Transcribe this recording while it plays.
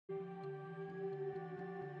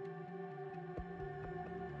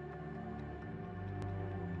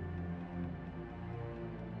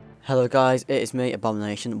Hello guys, it is me,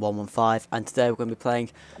 Abomination115, and today we're going to be playing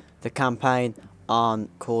the campaign on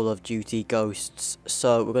Call of Duty Ghosts.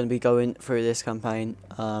 So we're going to be going through this campaign,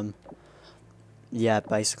 yeah,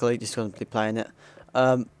 basically, just going to be playing it.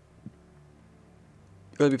 We're going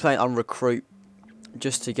to be playing on Recruit,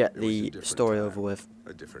 just to get the story over with.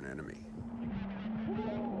 A different enemy.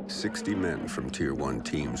 60 men from Tier 1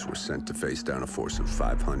 teams were sent to face down a force of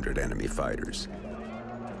 500 enemy fighters.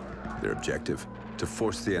 Their objective? To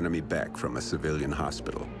force the enemy back from a civilian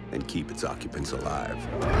hospital and keep its occupants alive.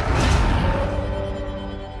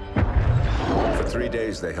 For 3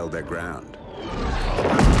 days they held their ground,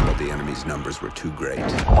 but the enemy's numbers were too great.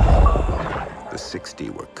 The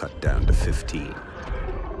 60 were cut down to 15.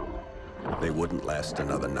 They wouldn't last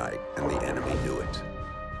another night, and the enemy knew it.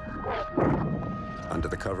 Under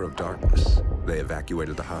the cover of darkness, they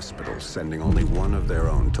evacuated the hospital, sending only one of their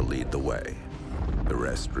own to lead the way. The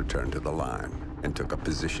rest returned to the line and took up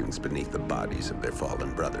positions beneath the bodies of their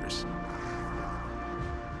fallen brothers.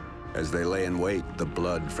 As they lay in wait, the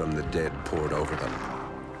blood from the dead poured over them.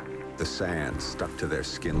 The sand stuck to their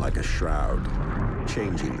skin like a shroud,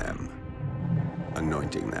 changing them,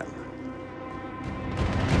 anointing them.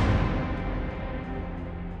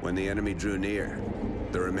 When the enemy drew near,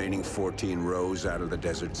 the remaining 14 rose out of the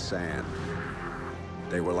desert sand.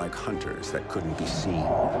 They were like hunters that couldn't be seen,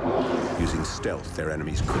 using stealth their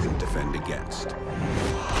enemies couldn't defend against.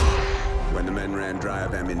 When the men ran dry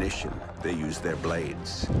of ammunition, they used their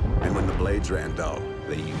blades. And when the blades ran dull,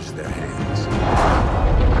 they used their hands.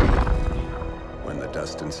 When the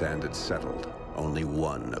dust and sand had settled, only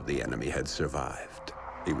one of the enemy had survived.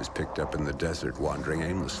 He was picked up in the desert, wandering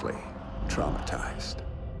aimlessly, traumatized.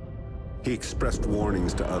 He expressed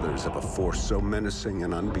warnings to others of a force so menacing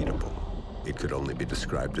and unbeatable, it could only be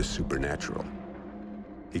described as supernatural.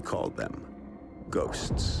 He called them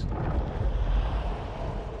ghosts.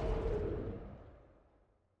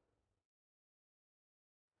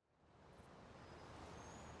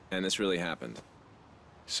 And this really happened.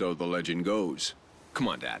 So the legend goes. Come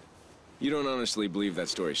on, Dad. You don't honestly believe that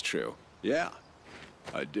story's true? Yeah,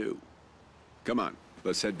 I do. Come on,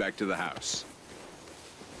 let's head back to the house.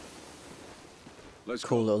 Let's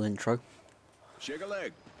Cool little intro. Shake a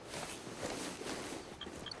leg.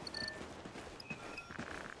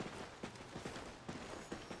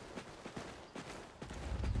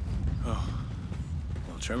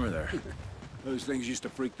 Trimmer there. Those things used to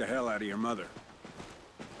freak the hell out of your mother.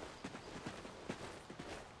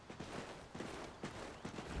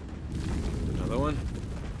 Another one?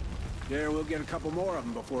 Yeah, we'll get a couple more of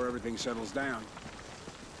them before everything settles down.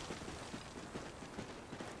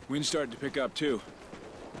 Wind's starting to pick up, too.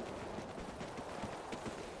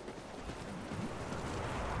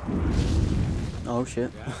 Oh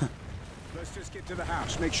shit. Let's just get to the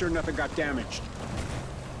house, make sure nothing got damaged.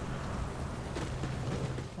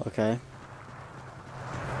 Okay.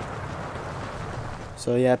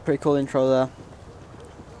 So yeah, pretty cool intro there.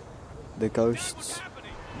 The ghosts.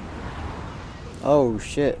 Oh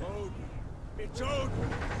shit. It's Odin.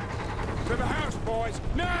 To the house, boys,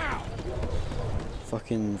 now!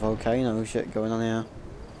 Fucking volcano shit going on here.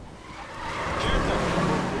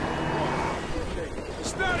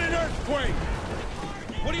 It's not an earthquake!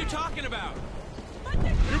 What are you talking about?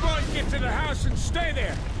 You boys get to the house and stay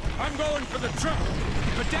there. I'm going for the truck.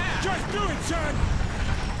 But Dad! Just do it, son!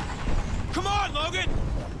 Come on, Logan!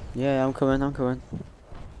 Yeah, I'm coming.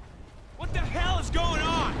 What the hell is going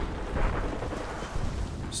on?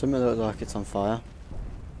 Something looks like it's on fire.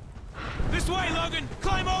 This way, Logan!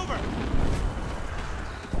 Climb over!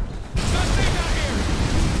 Not safe out here!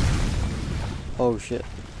 Oh shit.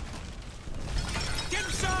 Get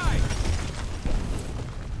inside!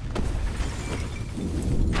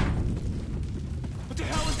 What the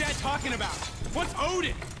hell is Dad talking about? What's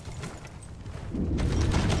Odin?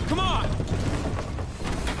 Come on!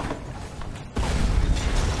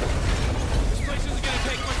 This place isn't gonna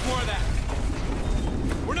take much more of that.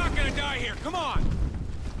 We're not gonna die here. Come on!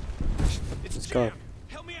 Let's go.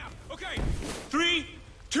 Help me out. Okay. 3,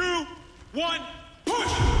 2, 1,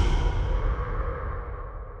 push!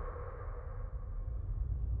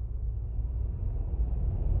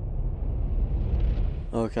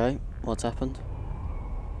 Okay, what's happened?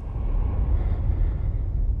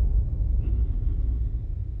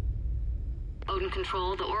 Odin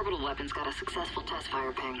Control, the orbital weapon's got a successful test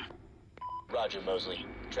fire ping. Roger, Mosley.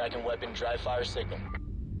 Tracking weapon dry fire signal.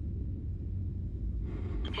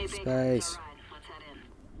 Hey, Baker, Space. all right, let's head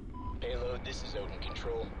in. Payload, this is Odin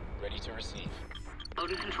Control. Ready to receive.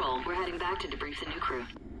 Odin Control, we're heading back to debrief the new crew.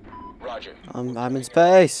 Roger. I'm in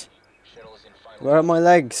space. Shuttle is in final. Where are my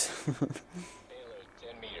legs? Payload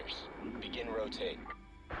 10 meters. Begin rotate.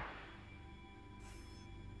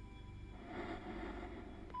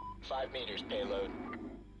 5 meters payload.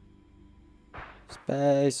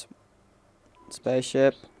 Space.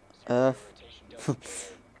 Spaceship.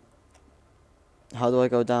 Earth. How do I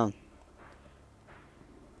go down?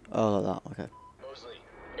 Oh, like that. Okay. Mosley,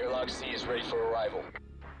 airlock C is ready for arrival.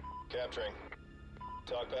 Capturing.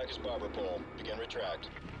 Talkback is barber pole. Begin retract.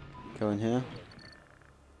 Go in here.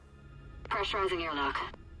 Pressurizing airlock.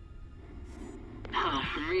 Oh,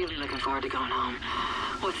 I'm really looking forward to going home.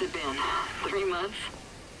 What's it been? 3 months?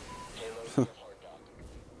 Payload to hard dock.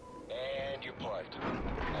 And you're parked.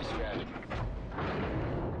 Nice traffic.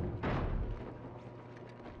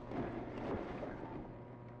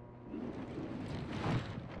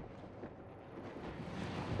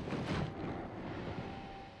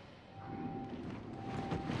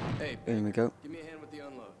 Hey, Here we go. give me a hand with the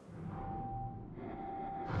unload.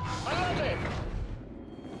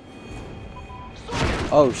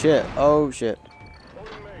 Oh shit. Oh shit.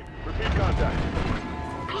 Repeat contact.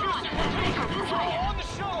 Come on, Baker, this way. On the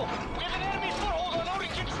shuttle! We have an enemy foothold on Odin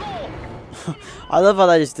control! I love how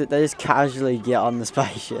they just casually get on the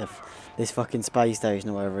spaceship, this fucking space station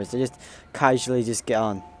or whatever it is. They just casually just get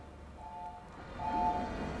on.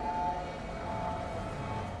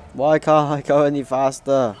 Why can't I go any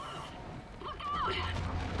faster?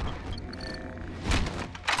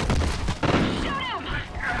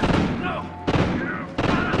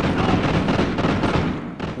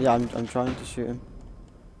 Yeah, I'm trying to shoot him.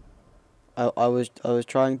 I was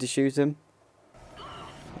trying to shoot him.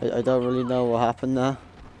 I don't really know what happened there.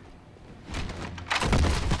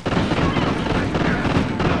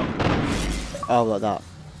 Oh, like that.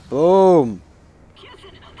 Boom! Houston,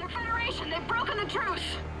 they're Federation. They've broken the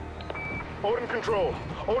truce. Odin control.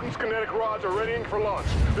 Odin's kinetic rods are readying for launch.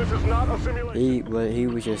 This is not a simulation. He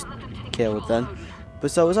was just killed then. But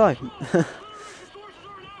so was I.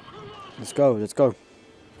 Let's go, let's go.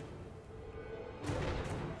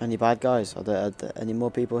 Any bad guys? Are there any more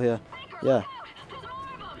people here? Yeah.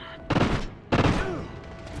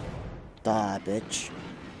 Die, bitch.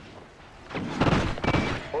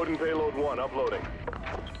 Odin payload 1 uploading.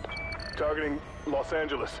 Targeting Los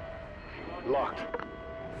Angeles. Locked.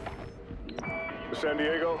 San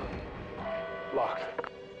Diego. Locked.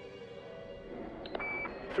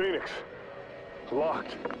 Phoenix.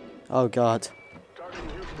 Locked. Oh god. Targeting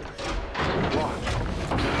Houston. Locked.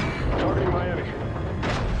 Targeting Miami.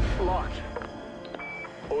 Locked.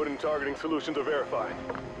 Odin targeting solutions are verified.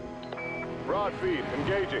 Rod feed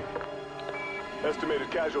engaging. Estimated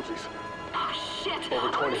casualties Oh, shit. over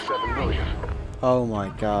 27 million. Oh my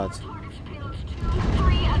god. Payloads 2,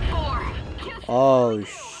 3, and 4. Houston, Oh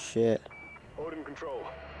shit. Odin control.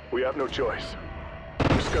 We have no choice.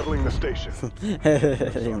 We're scuttling the station.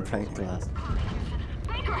 In break glass.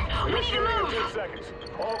 Baker, we need to Initiating in 10 move. seconds.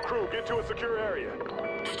 All crew, get to a secure area.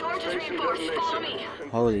 Storage is Station reinforced. Follow detonation. me.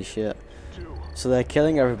 Holy shit. 2. So they're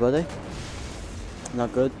killing everybody.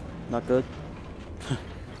 Not good. Not good.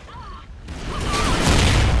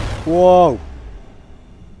 Whoa!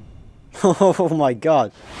 Oh my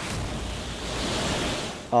god.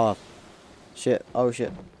 Oh. Shit. Oh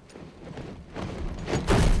shit.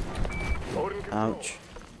 Odin control. Ouch.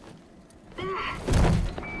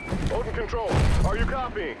 Odin control. Are you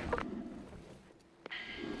copying?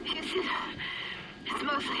 Houston, it's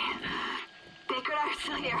Mosley. Baker and I are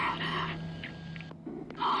still here.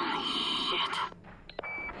 Holy shit.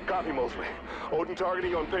 Copy, Mosley. Odin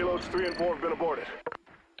targeting on payloads 3 and 4 have been aborted.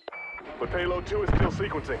 But payload 2 is still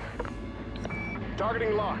sequencing.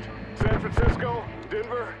 Targeting locked. San Francisco,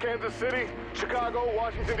 Denver, Kansas City, Chicago,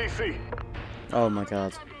 Washington, D.C. Oh my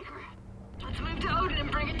god. Baker, let's move to Odin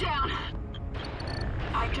and bring it down.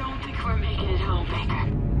 I don't think we're making it home, Baker.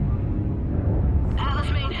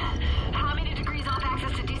 Atlas Main, how many degrees off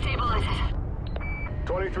axis to destabilize it?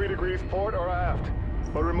 23 degrees port or aft.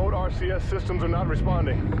 But remote RCS systems are not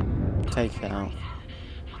responding. Take it out.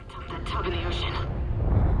 Dump that tug in the ocean.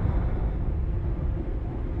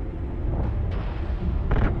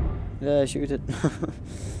 Yeah, shoot it.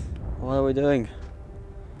 What are we doing?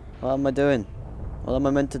 What am I doing? What am I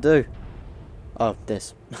meant to do? Oh,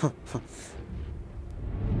 this. How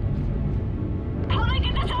do I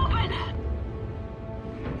get this open?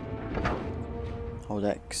 Hold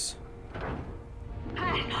X.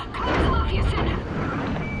 Hey, cars off, Houston.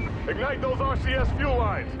 Ignite those RCS fuel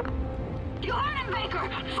lines. You heard him, Baker.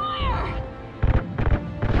 Fire!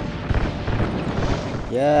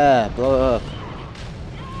 Yeah, blow it up.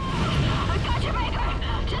 I got you, Baker.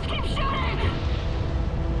 Just keep shooting.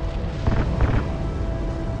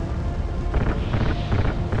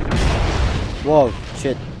 Whoa,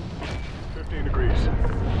 shit. 15 degrees.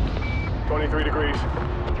 23 degrees.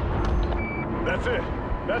 That's it.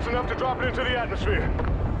 That's enough to drop it into the atmosphere.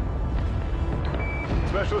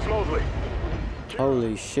 Specialist Mosley.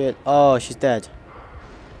 Holy shit. Oh, she's dead.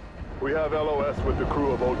 We have LOS with the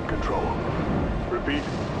crew of Odin Control. Repeat,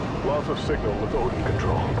 loss of signal with Odin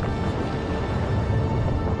Control.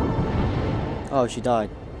 Oh, she died.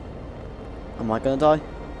 Am I gonna die?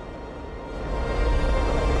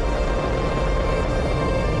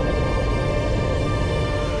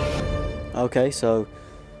 Okay, so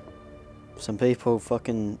some people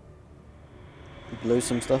fucking blew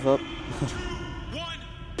some stuff up. One,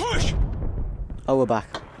 push! Oh, we're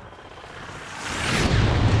back.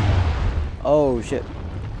 Oh shit.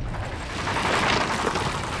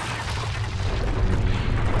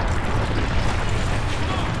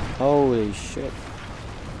 Holy shit.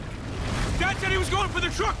 Dad said he was going for the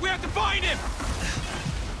truck. We have to find him.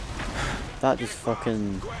 That just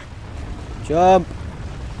fucking jump.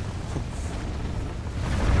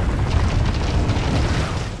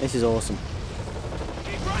 This is awesome.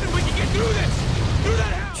 Keep running. We can get through this. Through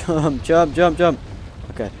that house. Jump, jump, jump, jump.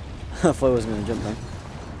 Okay. I thought I wasn't gonna jump then.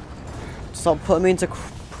 Stop putting me into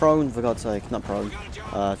prone, for God's sake. Not prone.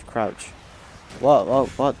 Crouch. What? Oh,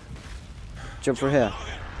 what? Jump through here.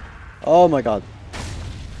 Oh my God.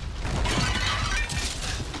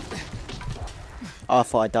 Oh, I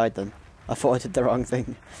thought I died then. I thought I did the wrong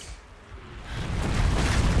thing.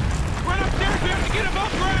 Run upstairs. We have to get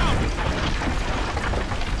above ground.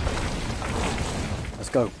 Let's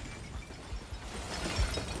go.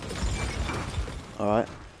 Alright.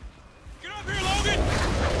 Get up here, Logan.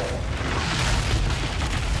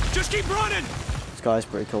 Just keep running. This guy's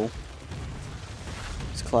pretty cool.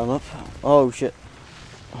 Let's climb up. Oh shit.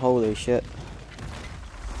 Holy shit.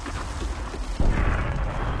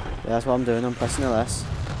 Yeah, that's what I'm doing. I'm pressing LS.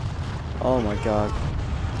 Oh my God.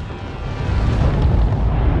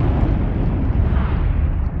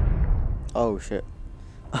 Oh shit.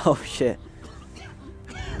 Oh shit.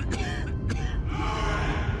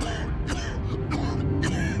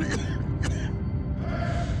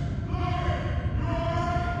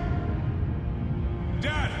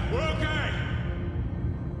 Dad, we're okay.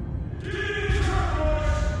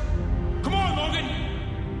 Come on, Logan.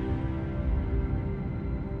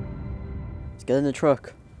 Let's get in the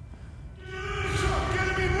truck.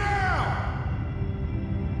 Get me now.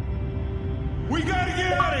 We gotta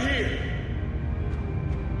get out of here.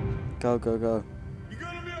 Go, go, go. You're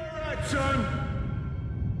gonna be all right, son.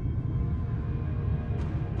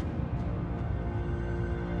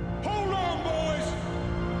 Hold on, boys.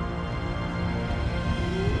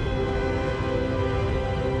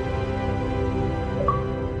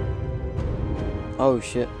 Oh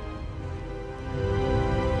shit.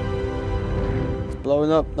 It's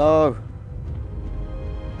blowing up. No.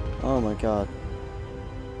 Oh my God.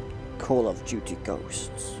 Call of Duty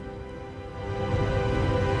Ghosts.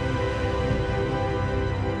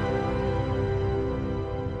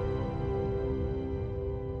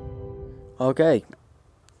 Okay.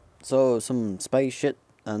 So some space shit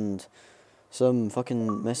and some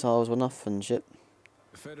fucking missiles went off and shit.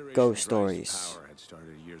 Ghost stories. Power had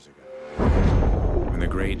started years ago, when the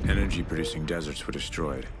great energy-producing deserts were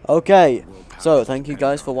destroyed. Okay, so thank you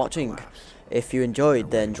guys for watching. If you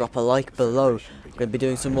enjoyed, then drop a like below. We're going to be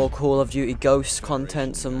doing some more Call of Duty Ghosts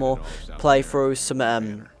content, some more playthroughs, some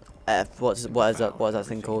what is that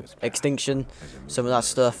thing called? Extinction, some of that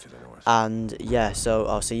stuff. And yeah, so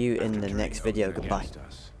I'll see you in the next video. Goodbye.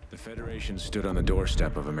 The Federation stood on the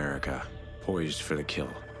doorstep of America, poised for the kill.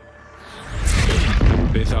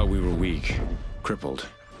 They thought we were weak, crippled,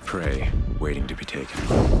 prey, waiting to be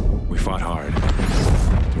taken. We fought hard.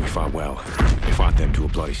 We fought well. We fought them to a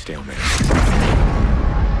bloody stalemate.